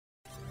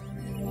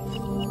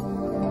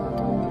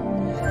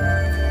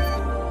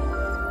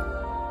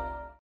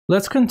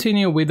Let's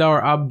continue with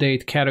our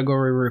update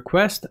category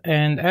request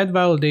and add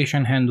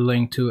validation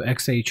handling to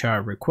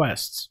XHR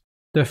requests.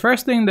 The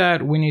first thing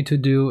that we need to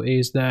do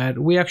is that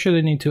we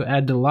actually need to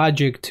add the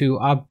logic to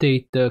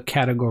update the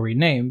category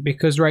name,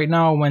 because right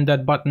now when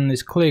that button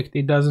is clicked,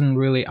 it doesn't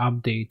really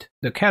update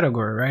the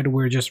category, right?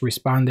 We're just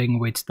responding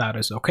with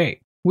status OK.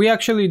 We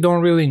actually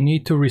don't really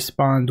need to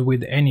respond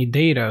with any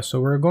data, so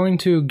we're going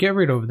to get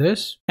rid of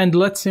this and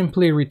let's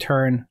simply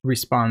return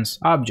response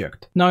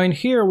object. Now in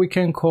here we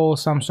can call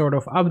some sort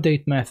of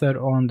update method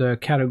on the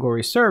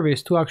category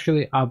service to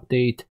actually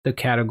update the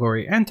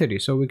category entity.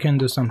 So we can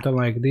do something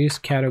like this: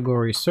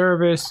 category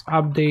service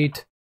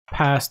update,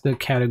 pass the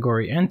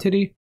category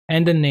entity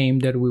and the name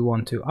that we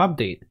want to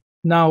update.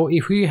 Now,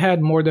 if we had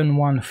more than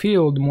one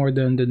field, more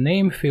than the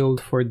name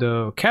field for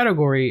the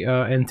category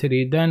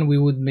entity, then we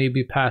would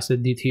maybe pass a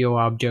DTO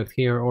object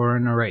here or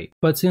an array.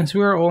 But since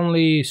we're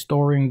only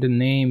storing the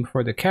name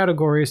for the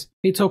categories,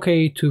 it's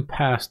okay to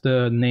pass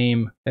the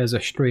name as a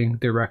string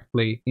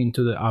directly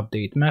into the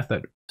update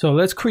method. So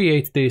let's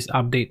create this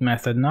update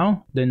method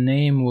now. The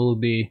name will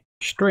be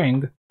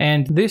string,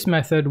 and this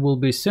method will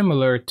be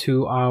similar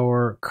to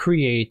our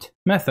create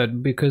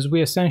method because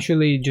we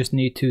essentially just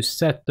need to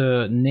set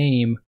the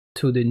name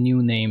to the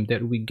new name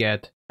that we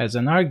get as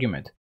an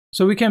argument.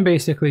 So we can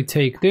basically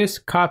take this,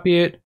 copy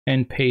it,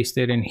 and paste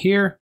it in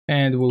here,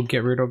 and we'll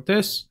get rid of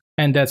this,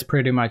 and that's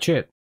pretty much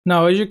it.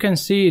 Now, as you can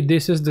see,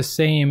 this is the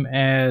same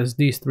as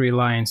these 3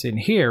 lines in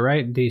here,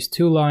 right? These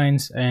 2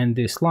 lines and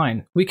this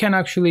line. We can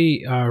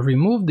actually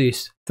remove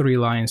these 3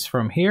 lines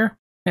from here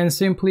and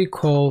simply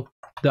call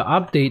the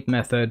update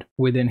method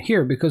within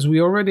here, because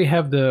we already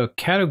have the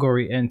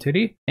category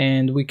entity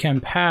and we can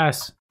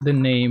pass the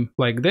name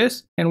like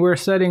this, and we're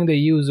setting the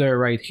user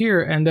right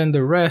here, and then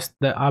the rest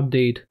the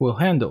update will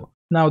handle.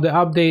 Now the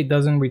update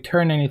doesn't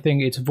return anything,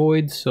 it's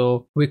void,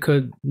 so we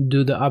could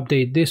do the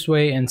update this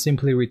way and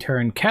simply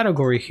return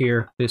category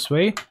here this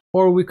way,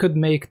 or we could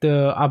make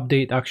the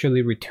update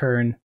actually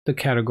return the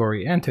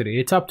category entity.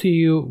 It's up to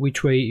you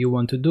which way you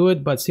want to do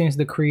it, but since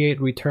the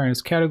create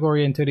returns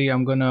category entity,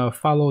 I'm gonna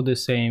follow the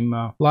same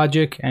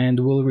logic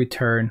and we'll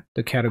return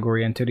the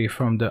category entity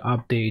from the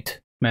update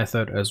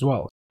method as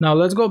well. Now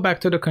let's go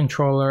back to the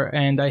controller,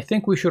 and I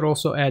think we should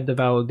also add the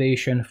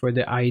validation for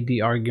the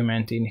ID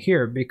argument in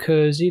here,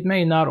 because it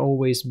may not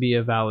always be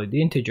a valid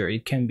integer,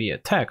 it can be a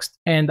text.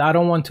 And I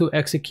don't want to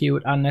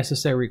execute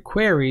unnecessary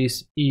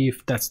queries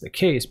if that's the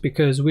case,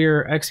 because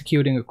we're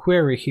executing a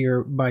query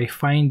here by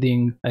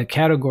finding a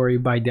category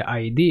by the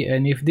ID.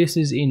 And if this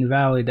is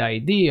invalid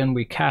ID and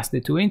we cast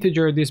it to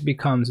integer, this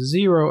becomes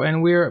 0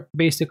 and we're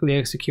basically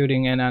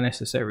executing an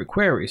unnecessary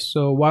query.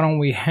 So why don't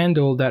we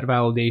handle that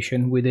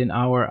validation within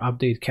our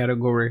update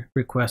category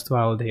request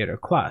validator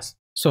class.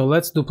 So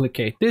let's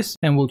duplicate this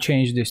and we'll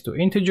change this to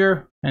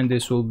integer, and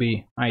this will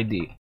be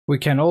ID. We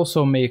can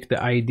also make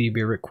the ID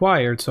be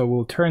required, so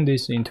we'll turn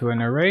this into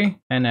an array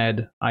and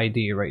add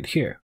ID right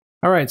here.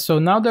 Alright, so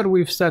now that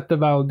we've set the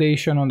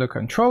validation on the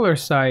controller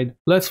side,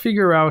 let's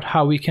figure out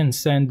how we can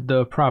send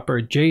the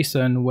proper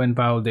JSON when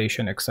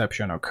validation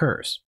exception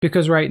occurs.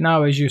 Because right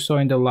now, as you saw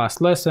in the last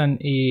lesson,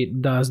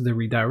 it does the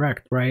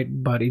redirect, right?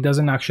 But it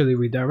doesn't actually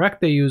redirect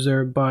the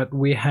user, but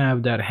we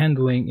have that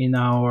handling in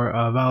our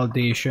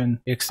validation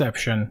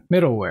exception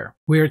middleware.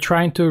 We are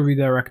trying to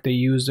redirect the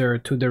user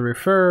to the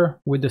refer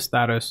with the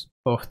status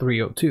of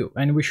 302,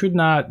 and we should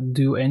not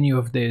do any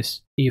of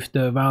this if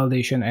the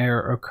validation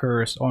error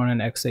occurs on an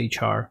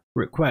XHR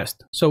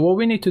request. So what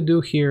we need to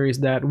do here is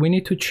that we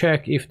need to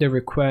check if the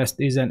request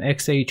is an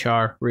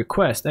XHR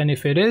request, and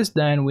if it is,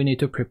 then we need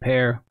to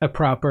prepare a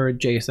proper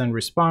JSON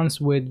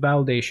response with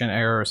validation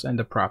errors and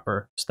the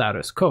proper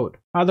status code.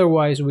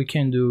 Otherwise, we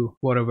can do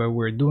whatever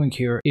we're doing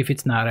here if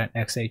it's not an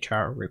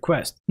XHR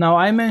request. Now,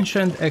 I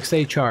mentioned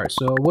XHR.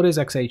 So what is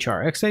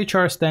XHR?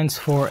 XHR stands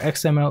for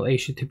XML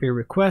HTTP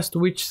request,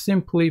 which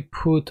simply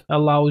put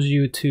allows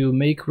you to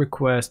make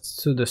requests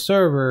to the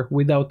server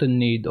without the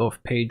need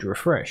of page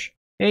refresh.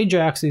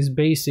 Ajax is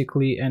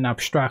basically an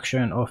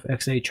abstraction of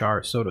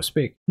XHR, so to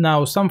speak.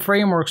 Now, some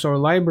frameworks or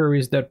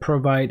libraries that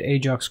provide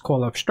Ajax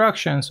call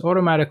abstractions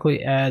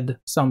automatically add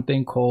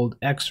something called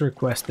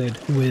XRequested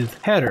with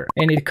header,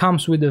 and it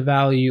comes with the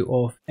value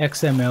of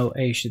XML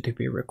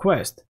HTTP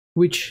request,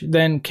 which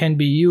then can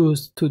be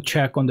used to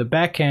check on the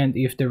backend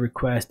if the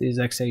request is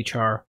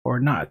XHR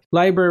or not.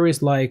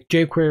 Libraries like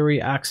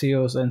jQuery,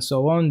 Axios, and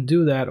so on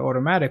do that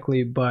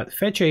automatically, but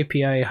Fetch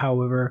API,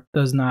 however,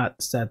 does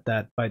not set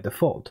that by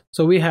default.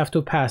 So we have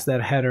to pass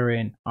that header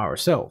in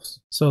ourselves.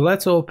 So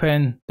let's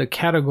open the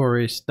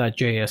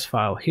categories.js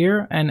file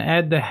here and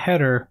add the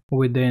header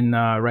within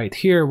right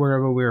here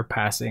wherever we're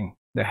passing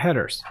the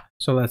headers.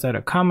 So let's add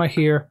a comma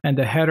here, and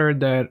the header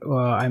that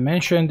I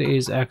mentioned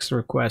is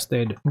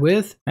XRequested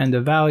with, and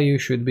the value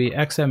should be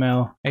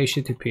XML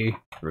HTTP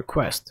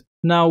request.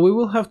 Now we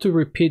will have to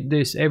repeat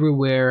this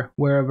everywhere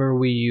wherever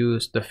we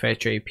use the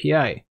fetch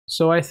API.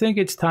 So I think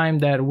it's time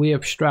that we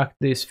abstract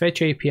this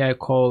fetch API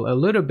call a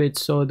little bit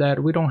so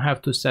that we don't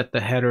have to set the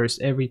headers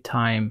every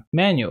time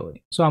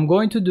manually. So I'm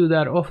going to do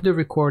that off the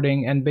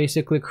recording and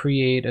basically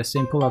create a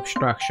simple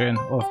abstraction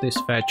of this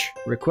fetch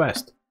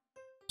request.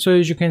 So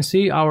as you can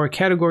see, our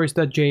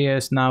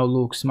categories.js now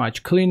looks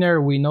much cleaner.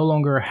 We no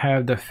longer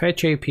have the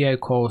fetch API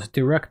calls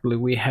directly.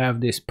 We have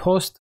this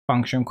post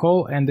function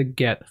call and the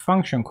get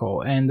function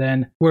call, and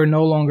then we're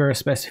no longer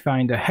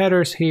specifying the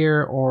headers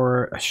here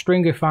or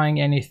stringifying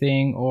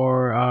anything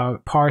or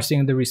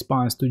parsing the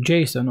response to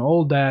JSON.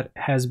 All that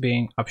has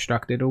been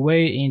abstracted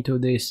away into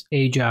this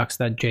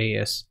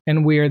Ajax.js,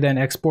 and we are then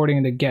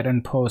exporting the get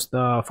and post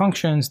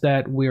functions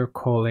that we're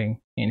calling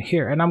in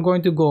here. And I'm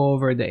going to go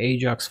over the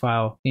Ajax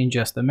file in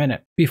just a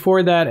minute.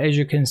 Before that, as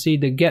you can see,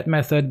 the get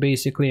method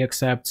basically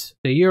accepts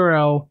the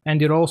URL,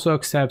 and it also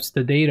accepts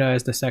the data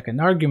as the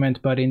second argument,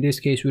 but in this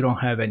case we don't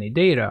have any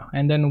data,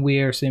 and then we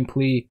are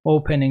simply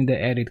opening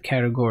the edit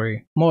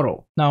category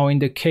model. Now in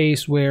the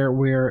case where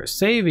we're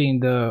saving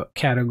the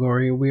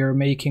category, we are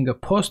making a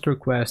post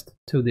request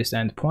to this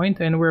endpoint,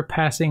 and we're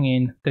passing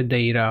in the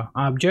data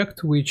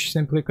object, which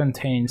simply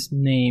contains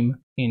name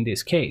in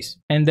this case,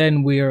 and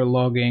then we are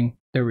logging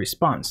the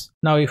response.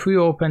 Now if we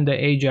open the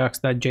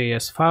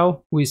ajax.js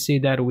file, we see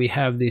that we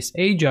have this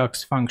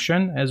Ajax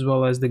function as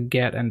well as the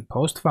get and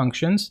post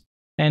functions,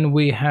 and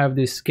we have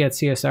this get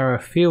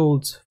CSRF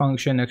fields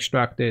function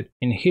extracted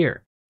in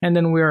here, and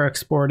then we are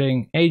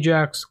exporting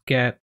Ajax,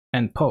 get,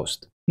 and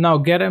post. Now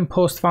get and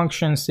post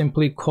functions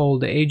simply call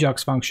the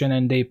Ajax function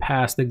and they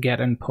pass the get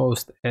and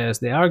post as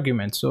the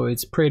argument, so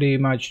it's pretty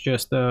much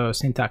just a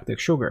syntactic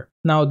sugar.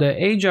 Now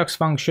the Ajax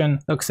function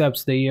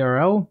accepts the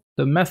URL,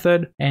 the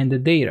method, and the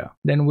data.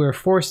 Then we're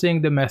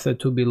forcing the method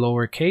to be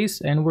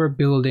lowercase, and we're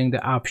building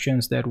the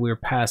options that we're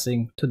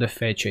passing to the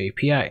fetch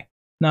API.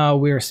 Now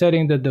we're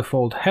setting the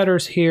default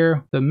headers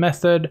here, the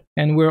method,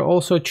 and we're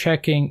also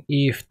checking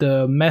if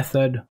the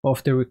method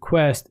of the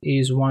request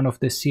is one of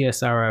the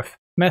CSRF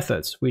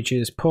methods, which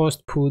is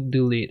post, put,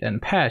 delete,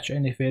 and patch.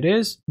 And if it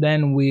is,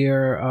 then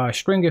we're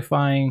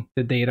stringifying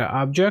the data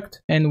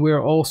object, and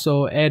we're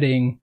also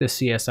adding the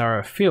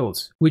CSRF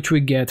fields, which we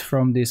get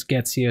from this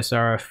get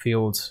CSRF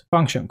fields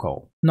function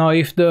call. Now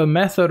if the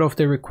method of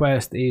the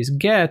request is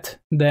get,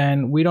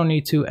 then we don't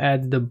need to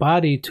add the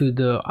body to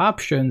the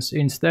options.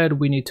 Instead,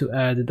 we need to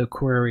add the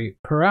query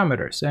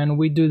parameters, and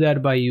we do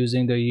that by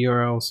using the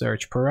URL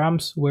search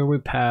params, where we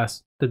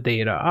pass the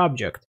data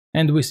object,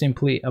 and we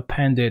simply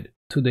append it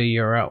to the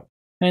URL.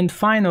 And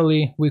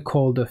finally, we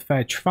call the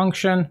fetch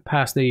function,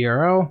 pass the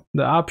URL,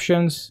 the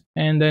options,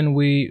 and then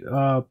we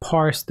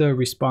parse the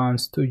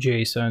response to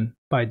JSON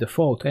by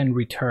default and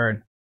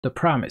return the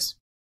promise.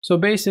 So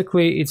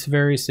basically, it's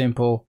very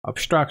simple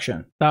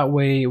abstraction. That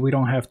way, we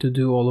don't have to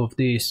do all of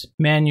this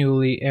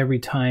manually every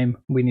time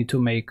we need to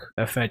make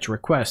a fetch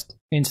request.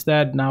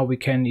 Instead, now we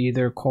can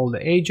either call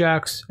the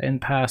Ajax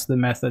and pass the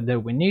method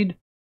that we need,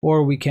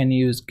 or we can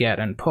use get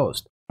and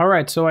post.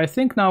 Alright, so I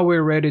think now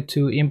we're ready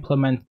to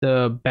implement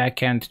the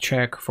backend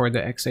check for the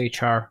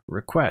XHR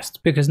request,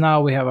 because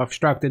now we have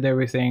abstracted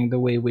everything the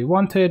way we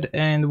wanted,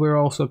 and we're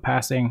also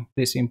passing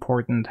this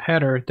important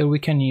header that we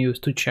can use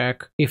to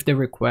check if the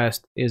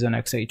request is an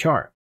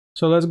XHR.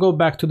 So let's go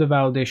back to the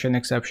validation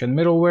exception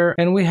middleware,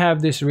 and we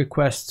have this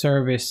request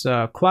service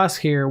class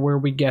here where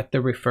we get the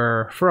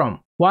referrer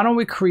from. Why don't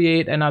we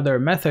create another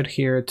method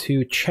here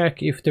to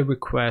check if the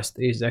request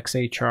is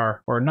XHR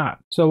or not?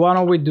 So why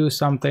don't we do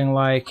something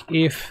like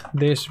if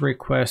this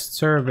request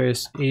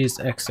service is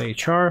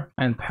XHR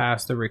and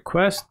pass the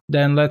request,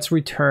 then let's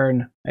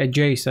return a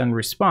JSON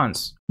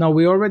response. Now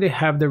we already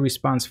have the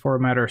response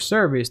formatter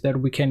service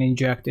that we can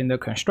inject in the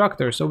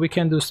constructor, so we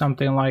can do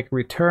something like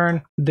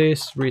return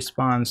this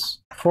response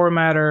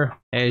formatter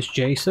as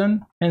JSON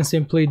and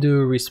simply do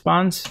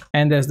response,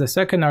 and as the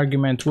second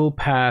argument we'll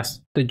pass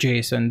the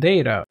JSON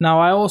data. Now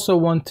I also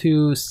want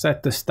to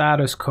set the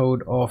status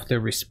code of the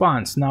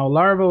response. Now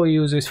Laravel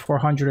uses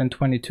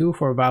 422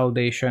 for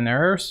validation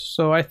errors,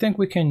 so I think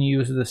we can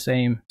use the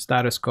same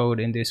status code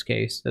in this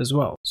case as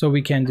well. So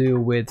we can do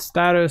with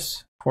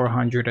status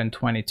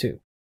 422.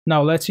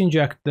 Now let's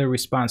inject the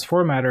response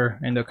formatter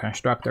in the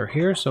constructor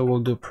here. So we'll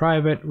do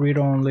private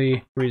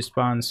read-only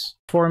response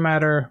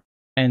formatter,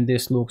 and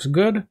this looks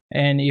good.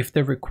 And if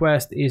the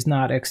request is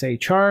not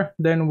XHR,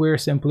 then we're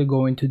simply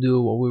going to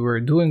do what we were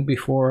doing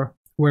before,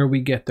 where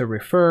we get the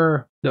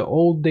referrer, the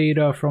old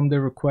data from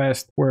the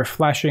request, we're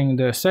flashing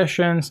the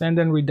sessions, and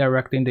then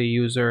redirecting the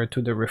user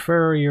to the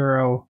referrer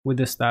URL with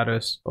the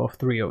status of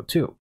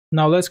 302.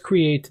 Now let's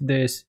create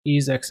this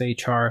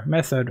isXHR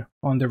method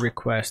on the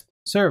request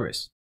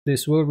service.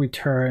 This will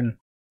return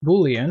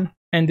Boolean,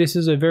 and this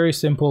is a very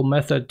simple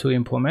method to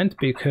implement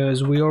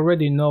because we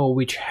already know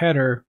which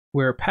header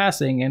we're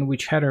passing and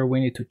which header we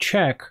need to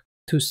check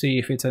to see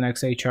if it's an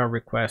XHR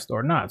request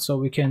or not. So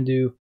we can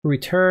do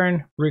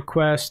return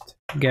request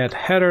get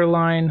header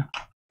line,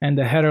 and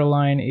the header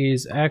line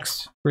is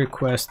x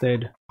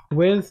requested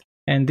with,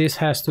 and this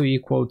has to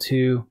equal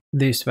to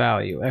this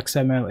value,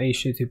 XML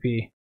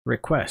HTTP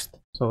request.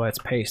 So let's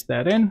paste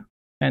that in.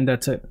 And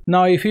that's it.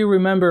 Now, if you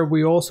remember,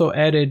 we also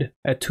added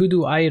a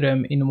to-do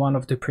item in one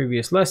of the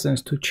previous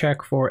lessons to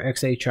check for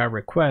XHR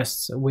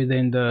requests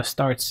within the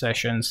start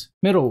sessions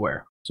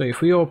middleware. So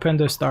if we open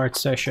the start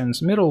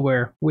sessions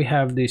middleware, we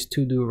have this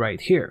to-do right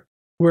here.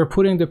 We're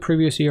putting the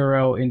previous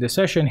URL in the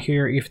session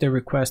here if the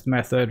request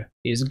method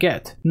is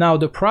get. Now,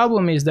 the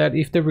problem is that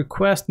if the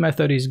request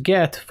method is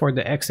get for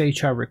the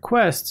XHR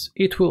requests,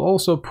 it will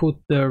also put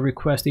the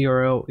request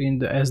URL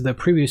as the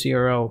previous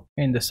URL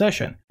in the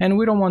session. And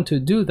we don't want to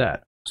do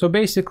that. So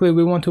basically,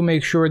 we want to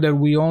make sure that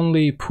we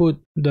only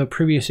put the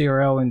previous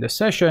URL in the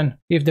session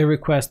if the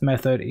request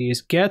method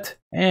is get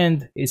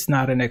and it's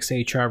not an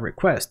XHR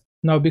request.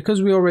 Now,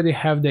 because we already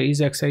have the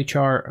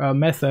isXHR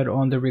method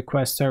on the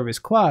request service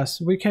class,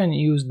 we can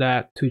use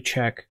that to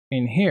check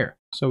in here.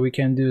 So we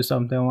can do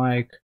something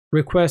like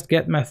request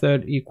get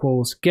method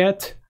equals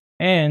get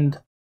and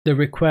the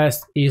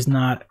request is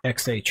not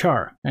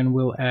XHR, and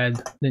we'll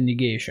add the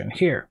negation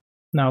here.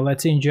 Now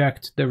let's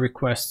inject the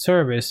request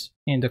service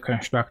in the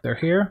constructor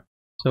here.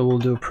 So we'll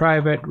do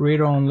private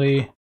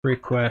read-only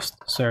request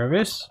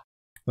service.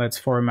 Let's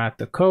format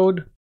the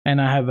code. And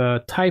I have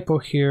a typo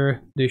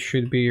here. This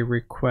should be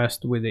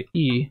request with an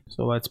E.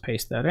 So let's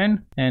paste that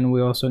in. And we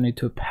also need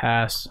to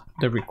pass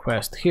the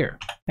request here.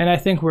 And I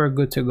think we're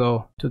good to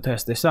go to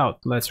test this out.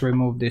 Let's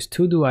remove this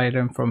to-do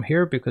item from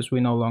here because we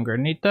no longer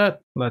need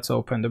that. Let's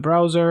open the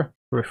browser,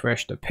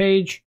 refresh the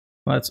page.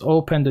 Let's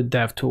open the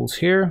DevTools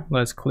here.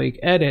 Let's click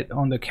edit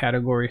on the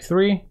category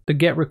 3. The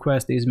get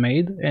request is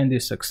made and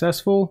is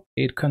successful.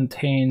 It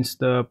contains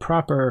the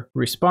proper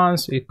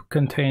response. It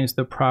contains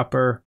the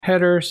proper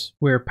headers.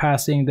 We're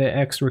passing the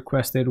X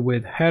requested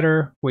with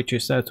header, which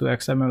is set to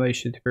XML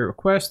HTTP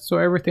request. So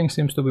everything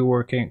seems to be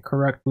working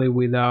correctly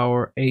with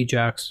our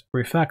Ajax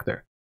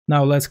refactor.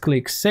 Now let's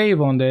click save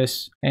on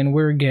this and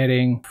we're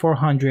getting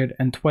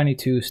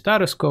 422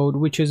 status code,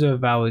 which is a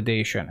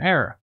validation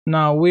error.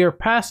 Now we are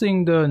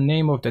passing the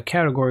name of the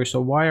category,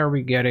 so why are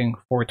we getting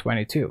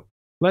 422?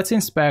 Let's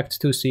inspect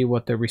to see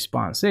what the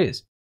response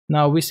is.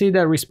 Now we see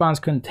that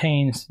response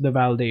contains the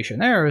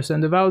validation errors,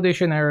 and the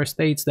validation error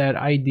states that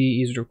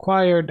ID is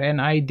required and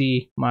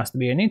ID must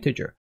be an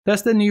integer.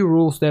 That's the new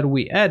rules that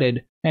we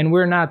added, and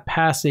we're not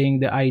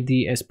passing the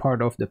ID as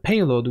part of the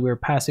payload. We're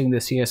passing the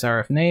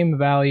CSRF name,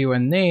 value,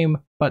 and name,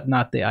 but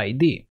not the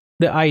ID.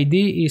 The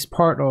ID is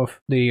part of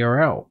the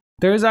URL.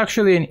 There is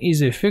actually an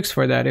easy fix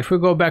for that. If we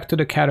go back to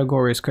the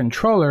categories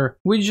controller,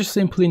 we just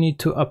simply need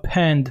to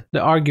append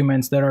the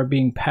arguments that are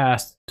being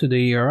passed to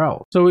the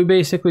URL. So we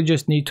basically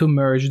just need to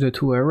merge the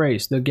two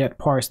arrays, the get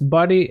parsed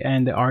body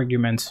and the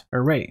arguments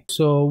array.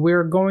 So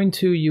we're going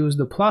to use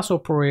the plus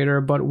operator,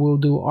 but we'll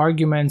do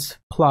arguments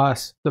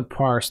plus the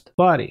parsed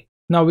body.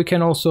 Now we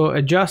can also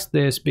adjust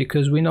this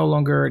because we no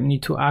longer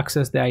need to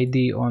access the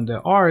ID on the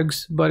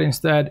args, but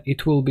instead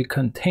it will be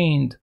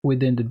contained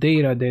within the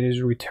data that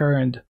is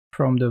returned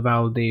from the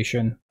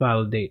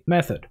validate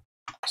method.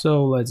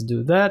 So let's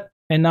do that.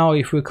 And now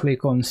if we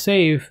click on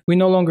save, we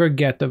no longer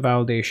get the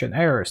validation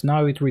errors.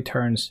 Now it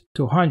returns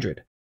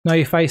 200. Now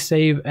if I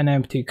save an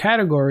empty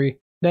category,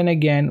 then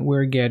again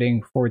we're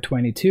getting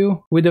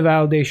 422 with the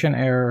validation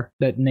error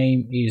that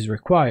name is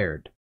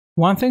required.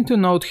 One thing to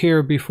note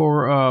here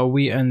before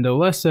we end the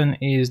lesson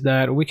is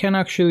that we can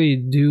actually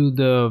do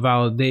the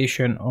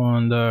validation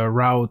on the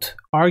route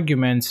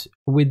arguments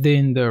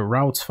within the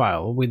routes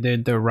file,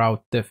 within the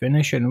route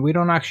definition. We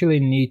don't actually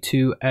need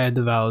to add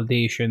the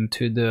validation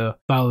to the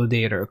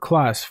validator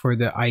class for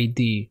the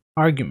ID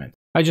argument.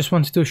 I just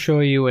wanted to show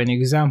you an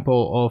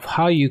example of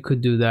how you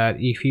could do that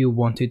if you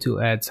wanted to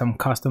add some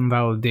custom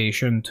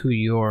validation to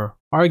your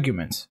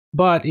arguments.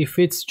 But if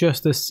it's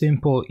just a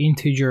simple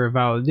integer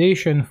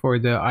validation for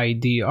the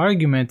ID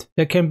argument,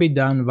 that can be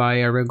done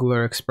via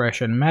regular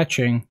expression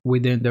matching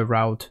within the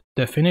route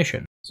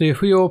definition. So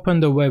if we open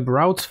the web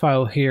routes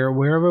file here,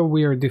 wherever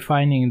we are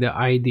defining the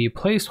ID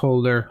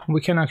placeholder, we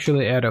can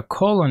actually add a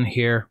colon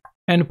here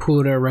and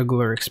put a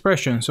regular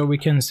expression. So we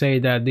can say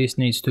that this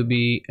needs to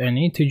be an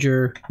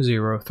integer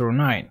 0 through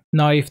 9.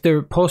 Now, if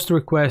the post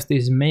request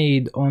is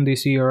made on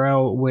this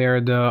URL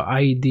where the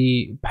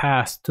ID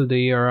passed to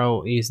the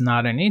URL is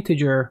not an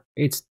integer,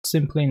 it's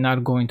simply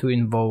not going to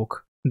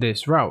invoke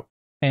this route.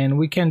 And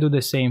we can do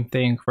the same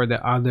thing for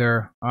the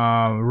other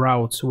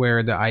routes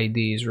where the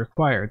ID is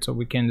required. So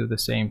we can do the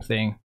same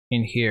thing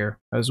in here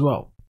as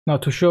well. Now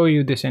to show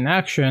you this in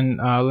action,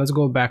 let's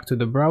go back to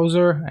the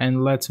browser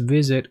and let's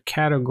visit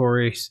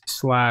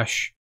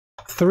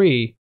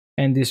category/3,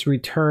 and this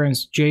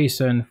returns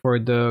JSON for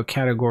the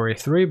category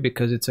 3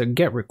 because it's a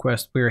GET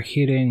request. We're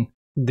hitting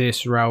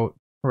this route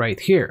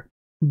right here.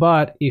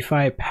 But if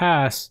I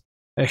pass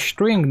a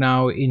string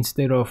now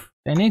instead of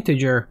an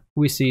integer,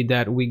 we see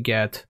that we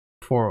get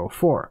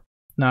 404.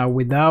 Now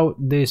without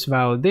this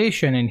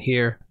validation in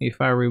here, if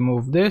I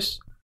remove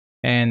this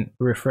and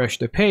refresh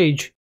the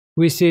page,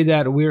 we see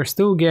that we're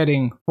still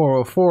getting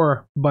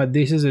 404, but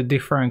this is a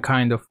different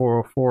kind of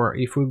 404.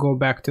 If we go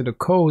back to the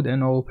code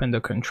and open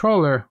the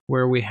controller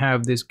where we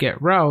have this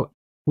get route,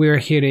 we are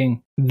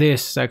hitting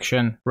this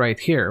section right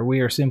here. We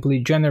are simply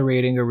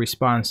generating a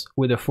response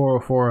with a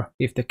 404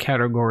 if the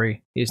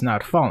category is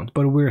not found,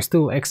 but we're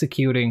still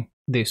executing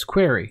this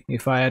query.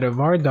 If I add a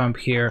var dump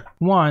here,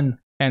 1,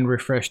 and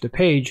refresh the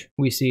page,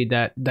 we see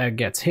that that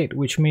gets hit,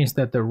 which means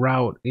that the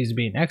route is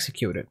being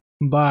executed.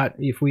 But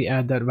if we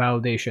add that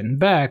validation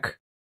back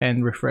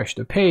and refresh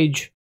the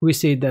page, we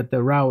see that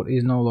the route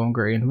is no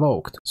longer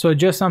invoked. So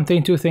just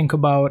something to think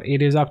about.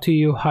 It is up to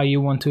you how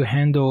you want to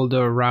handle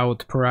the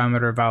route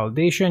parameter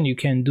validation. You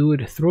can do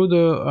it through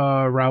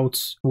the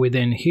routes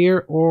within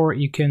here, or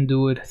you can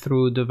do it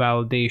through the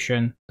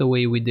validation the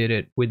way we did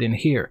it within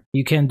here.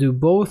 You can do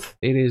both.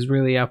 It is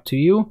really up to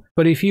you.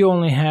 But if you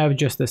only have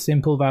just a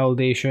simple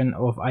validation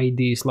of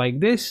IDs like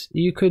this,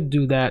 you could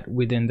do that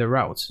within the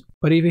routes.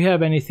 But if you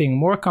have anything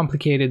more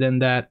complicated than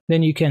that,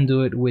 then you can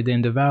do it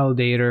within the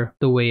validator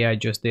the way I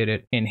just did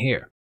it in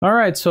here.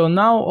 Alright, so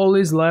now all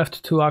is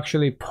left to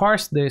actually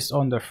parse this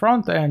on the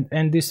front end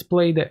and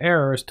display the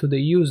errors to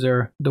the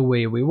user the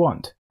way we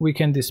want. We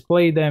can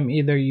display them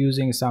either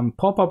using some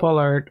pop-up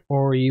alert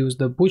or use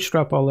the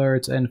bootstrap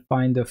alerts and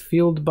find the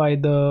field by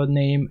the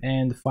name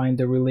and find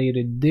the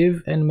related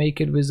div and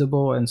make it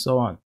visible and so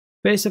on.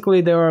 Basically,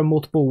 there are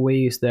multiple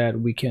ways that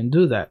we can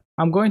do that.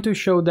 I'm going to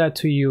show that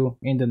to you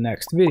in the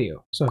next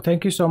video. So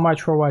thank you so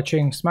much for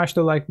watching. Smash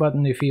the like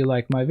button if you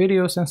like my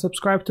videos and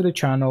subscribe to the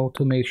channel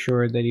to make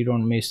sure that you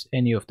don't miss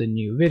any of the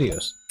new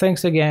videos.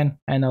 Thanks again,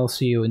 and I'll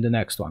see you in the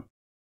next one.